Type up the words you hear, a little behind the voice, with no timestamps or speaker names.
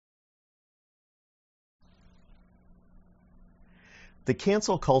The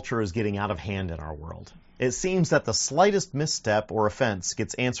cancel culture is getting out of hand in our world. It seems that the slightest misstep or offense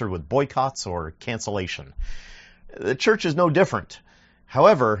gets answered with boycotts or cancellation. The church is no different.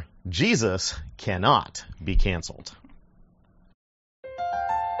 However, Jesus cannot be canceled.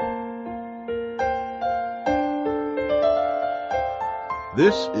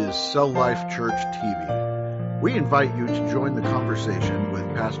 This is Cell Life Church TV. We invite you to join the conversation with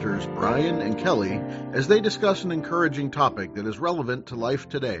Pastors Brian and Kelly as they discuss an encouraging topic that is relevant to life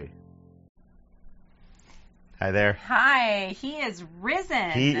today. Hi there. Hi, he is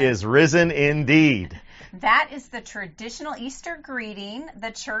risen. He is risen indeed. That is the traditional Easter greeting the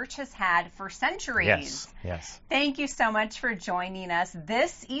church has had for centuries. Yes. Thank you so much for joining us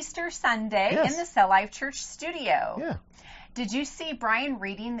this Easter Sunday Yes. in the Cell Life Church studio. Yeah. Did you see Brian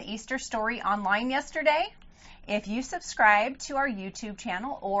reading the Easter story online yesterday? If you subscribe to our YouTube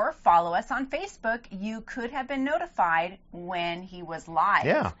channel or follow us on Facebook, you could have been notified when he was live.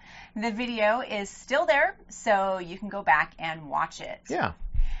 Yeah. The video is still there, so you can go back and watch it. Yeah.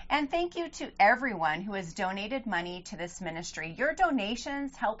 And thank you to everyone who has donated money to this ministry. Your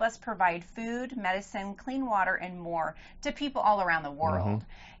donations help us provide food, medicine, clean water, and more to people all around the world.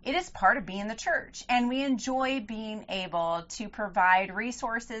 It is part of being the church, and we enjoy being able to provide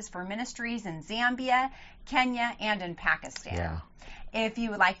resources for ministries in Zambia, Kenya, and in Pakistan. Yeah. If you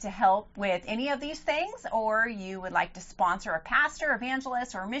would like to help with any of these things, or you would like to sponsor a pastor,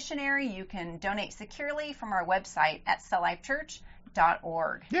 evangelist, or missionary, you can donate securely from our website at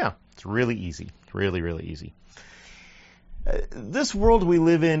celllifechurch.org. Yeah, it's really easy. Really, really easy. This world we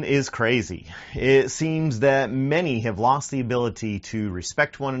live in is crazy. It seems that many have lost the ability to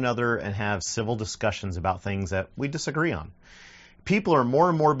respect one another and have civil discussions about things that we disagree on. People are more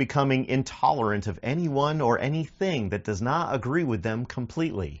and more becoming intolerant of anyone or anything that does not agree with them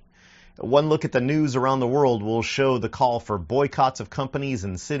completely. One look at the news around the world will show the call for boycotts of companies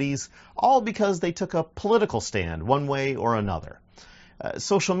and cities, all because they took a political stand one way or another.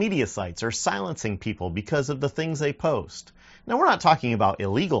 Social media sites are silencing people because of the things they post. Now, we're not talking about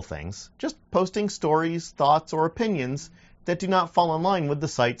illegal things, just posting stories, thoughts, or opinions that do not fall in line with the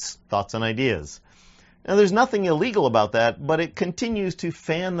site's thoughts and ideas. Now, there's nothing illegal about that, but it continues to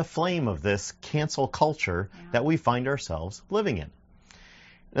fan the flame of this cancel culture that we find ourselves living in.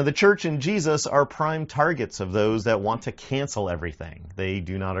 Now, the church and Jesus are prime targets of those that want to cancel everything they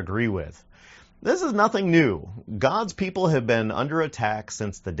do not agree with. This is nothing new. God's people have been under attack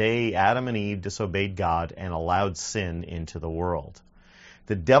since the day Adam and Eve disobeyed God and allowed sin into the world.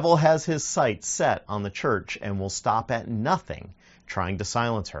 The devil has his sights set on the church and will stop at nothing trying to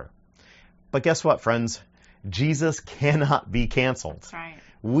silence her. But guess what, friends? Jesus cannot be canceled. That's right.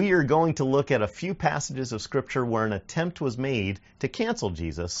 We are going to look at a few passages of Scripture where an attempt was made to cancel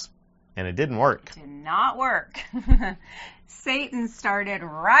Jesus, and it didn't work. Did not work. Satan started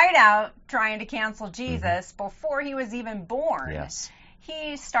right out trying to cancel Jesus before he was even born. Yes.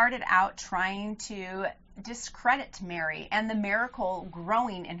 He started out trying to discredit Mary and the miracle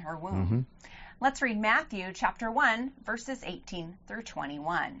growing in her womb. Let's read Matthew chapter 1, verses 18 through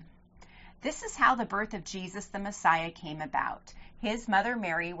 21. This is how the birth of Jesus the Messiah came about. His mother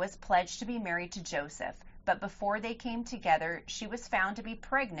Mary was pledged to be married to Joseph, but before they came together, she was found to be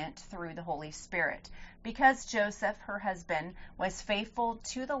pregnant through the Holy Spirit. Because Joseph, her husband, was faithful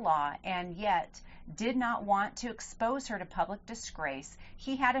to the law and yet did not want to expose her to public disgrace,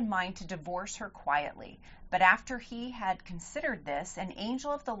 he had in mind to divorce her quietly. But after he had considered this, an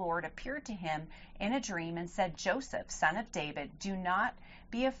angel of the Lord appeared to him in a dream and said, Joseph, son of David, do not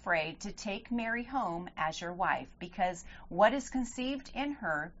be afraid to take Mary home as your wife, because what is conceived in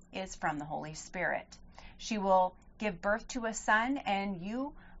her is from the Holy Spirit. She will give birth to a son, and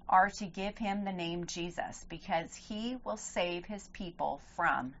you are to give him the name Jesus, because he will save his people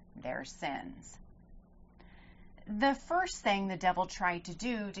from their sins. The first thing the devil tried to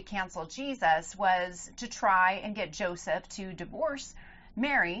do to cancel Jesus was to try and get Joseph to divorce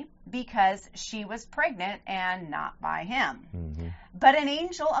Mary because she was pregnant and not by him. But an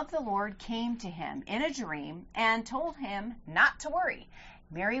angel of the Lord came to him in a dream and told him not to worry.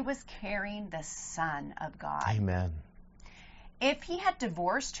 Mary was carrying the Son of God. Amen. If he had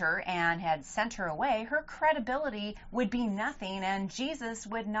divorced her and had sent her away, her credibility would be nothing, and Jesus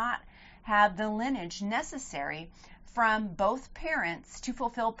would not have the lineage necessary from both parents to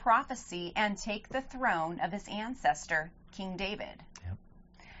fulfill prophecy and take the throne of his ancestor, King David. Yep.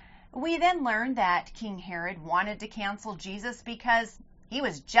 We then learned that King Herod wanted to cancel Jesus because he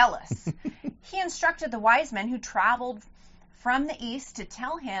was jealous. He instructed the wise men who traveled from the east to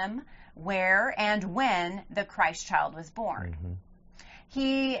tell him where and when the Christ child was born.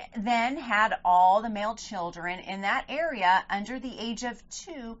 He then had all the male children in that area under the age of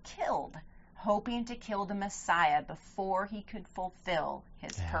 2 killed, hoping to kill the Messiah before he could fulfill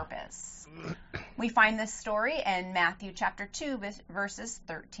his purpose. We find this story in Matthew chapter 2, verses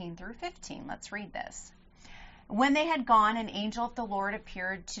 13 through 15. Let's read this. When they had gone, an angel of the Lord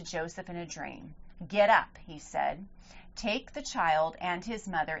appeared to Joseph in a dream. "Get up," he said. "Take the child and his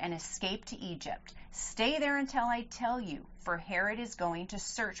mother and escape to Egypt. Stay there until I tell you, for Herod is going to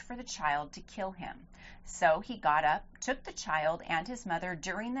search for the child to kill him." So he got up, took the child and his mother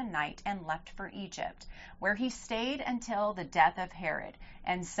during the night, and left for Egypt, where he stayed until the death of Herod.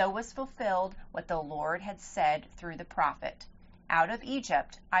 And so was fulfilled what the Lord had said through the prophet, "Out of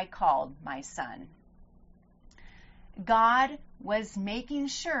Egypt I called my son." God was making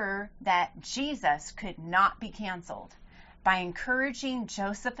sure that Jesus could not be canceled by encouraging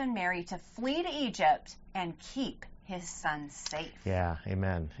Joseph and Mary to flee to Egypt and keep his son safe. Yeah,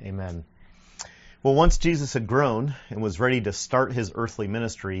 amen, amen. Well, once Jesus had grown and was ready to start his earthly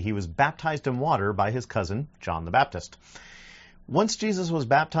ministry, he was baptized in water by his cousin, John the Baptist. Once Jesus was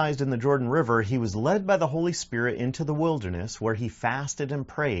baptized in the Jordan River, he was led by the Holy Spirit into the wilderness, where he fasted and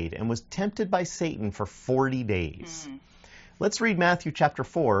prayed and was tempted by Satan for 40 days. Let's read Matthew chapter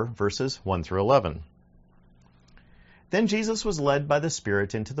 4, verses 1 through 11. Then Jesus was led by the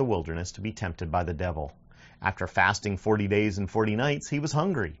Spirit into the wilderness to be tempted by the devil. After fasting 40 days and 40 nights, he was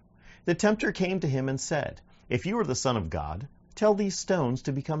hungry. The tempter came to him and said, "If you are the Son of God, tell these stones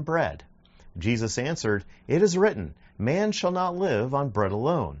to become bread." Jesus answered, "It is written, man shall not live on bread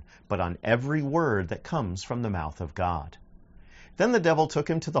alone, but on every word that comes from the mouth of God." Then the devil took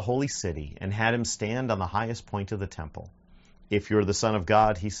him to the holy city and had him stand on the highest point of the temple. "If you are the Son of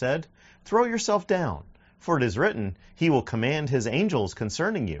God," he said, "throw yourself down. For it is written, he will command his angels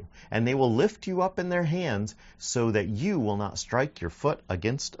concerning you, and they will lift you up in their hands, so that you will not strike your foot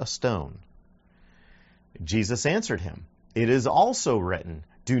against a stone." Jesus answered him, "It is also written,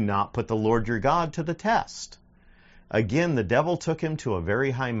 do not put the Lord your God to the test." Again the devil took him to a very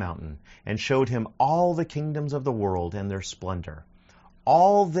high mountain, and showed him all the kingdoms of the world and their splendor.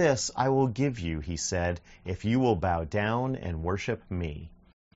 "All this I will give you," he said, "if you will bow down and worship me."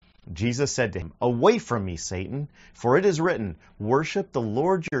 Jesus said to him, "Away from me, Satan, for it is written, worship the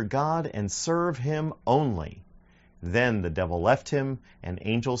Lord your God and serve him only." Then the devil left him, and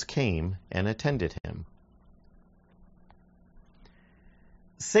angels came and attended him.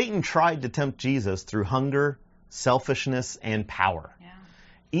 Satan tried to tempt Jesus through hunger, selfishness, and power. Yeah.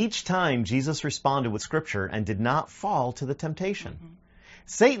 Each time Jesus responded with Scripture and did not fall to the temptation.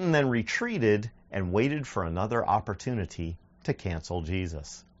 Satan then retreated and waited for another opportunity to cancel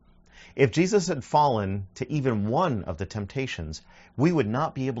Jesus. If Jesus had fallen to even one of the temptations, we would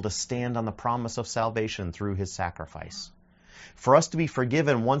not be able to stand on the promise of salvation through his sacrifice. For us to be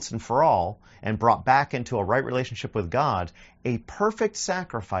forgiven once and for all and brought back into a right relationship with God, a perfect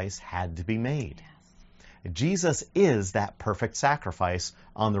sacrifice had to be made. Yes. Jesus is that perfect sacrifice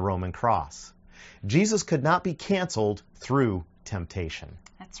on the Roman cross. Jesus could not be canceled through temptation.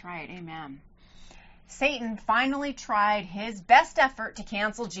 That's right. Amen. Satan finally tried his best effort to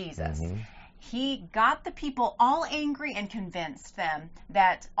cancel Jesus. He got the people all angry and convinced them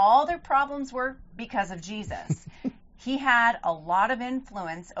that all their problems were because of Jesus. He had a lot of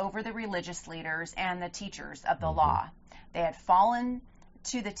influence over the religious leaders and the teachers of the law. They had fallen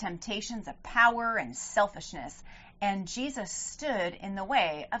to the temptations of power and selfishness, and Jesus stood in the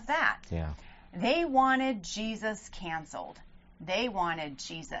way of that. Yeah. They wanted Jesus canceled. They wanted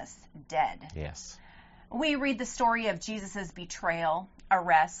Jesus dead. Yes. We read the story of Jesus' betrayal,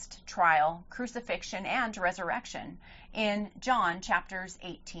 arrest, trial, crucifixion, and resurrection in John chapters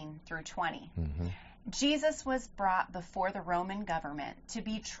 18 through 20. Jesus was brought before the Roman government to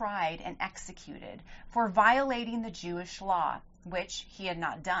be tried and executed for violating the Jewish law, which he had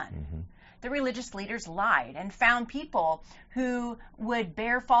not done. The religious leaders lied and found people who would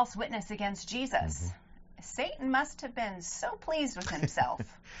bear false witness against Jesus. Satan must have been so pleased with himself.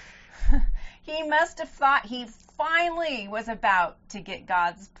 He must have thought he finally was about to get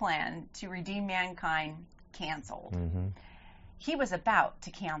God's plan to redeem mankind canceled. He was about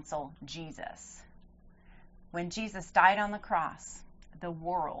to cancel Jesus. When Jesus died on the cross, the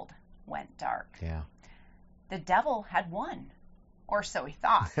world went dark. Yeah. The devil had won, or so he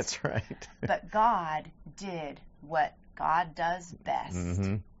thought. That's right. But God did what God does best.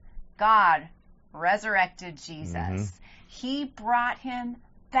 God resurrected Jesus. He brought him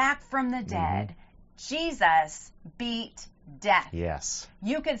back from the dead. Jesus beat death. Yes.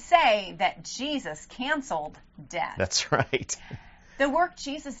 You could say that Jesus canceled death. That's right. The work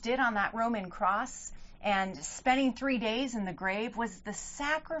Jesus did on that Roman cross, And spending 3 days in the grave was the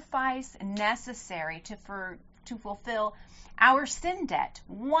sacrifice necessary to fulfill our sin debt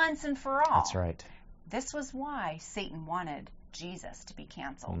once and for all. That's right. This was why Satan wanted Jesus to be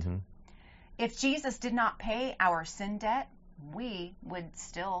canceled. Mm-hmm. If Jesus did not pay our sin debt, we would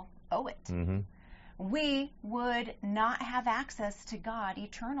still owe it. Mm-hmm. We would not have access to God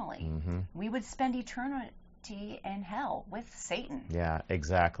eternally. Mm-hmm. We would spend eternity in hell with Satan. Yeah,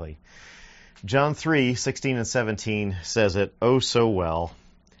 exactly. John 3:16 and 17 says it oh so well.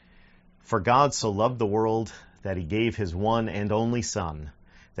 For God so loved the world that he gave his one and only Son,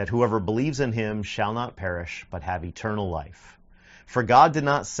 that whoever believes in him shall not perish, but have eternal life. For God did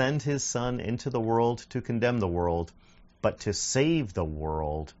not send his Son into the world to condemn the world, but to save the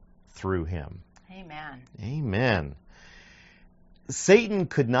world through him. Amen. Amen. Satan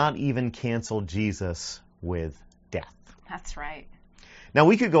could not even cancel Jesus with death. That's right. Now,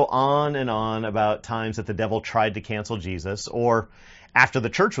 we could go on and on about times that the devil tried to cancel Jesus, or after the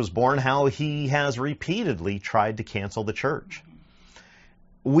church was born, how he has repeatedly tried to cancel the church.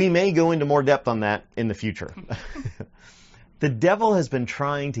 We may go into more depth on that in the future. The devil has been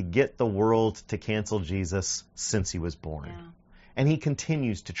trying to get the world to cancel Jesus since he was born. Yeah. And he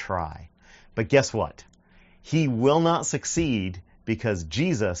continues to try. But guess what? He will not succeed because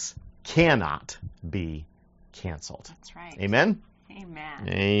Jesus cannot be canceled. That's right. Amen? Amen.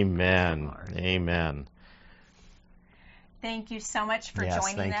 Amen. Lord. Amen. Thank you so much for Yes,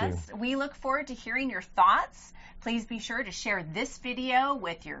 joining thank us. We look forward to hearing your thoughts. Please be sure to share this video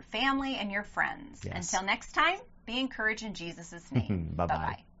with your family and your friends. Yes. Until next time, be encouraged in Jesus' name.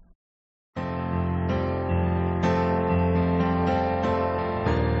 Bye-bye.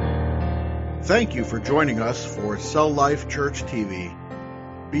 Thank you for joining us for Cell Life Church TV.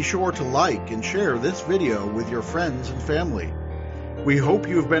 Be sure to like and share this video with your friends and family. We hope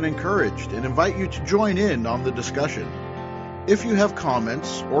you have been encouraged and invite you to join in on the discussion. If you have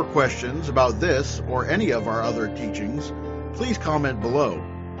comments or questions about this or any of our other teachings, please comment below.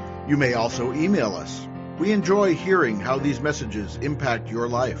 You may also email us. We enjoy hearing how these messages impact your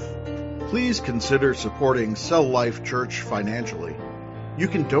life. Please consider supporting Cell Life Church financially. You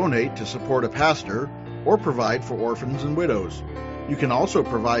can donate to support a pastor or provide for orphans and widows. You can also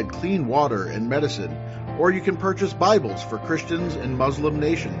provide clean water and medicine, or you can purchase Bibles for Christians in Muslim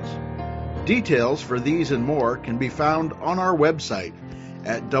nations. Details for these and more can be found on our website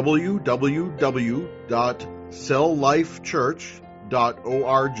at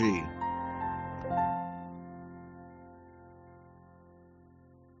www.celllifechurch.org.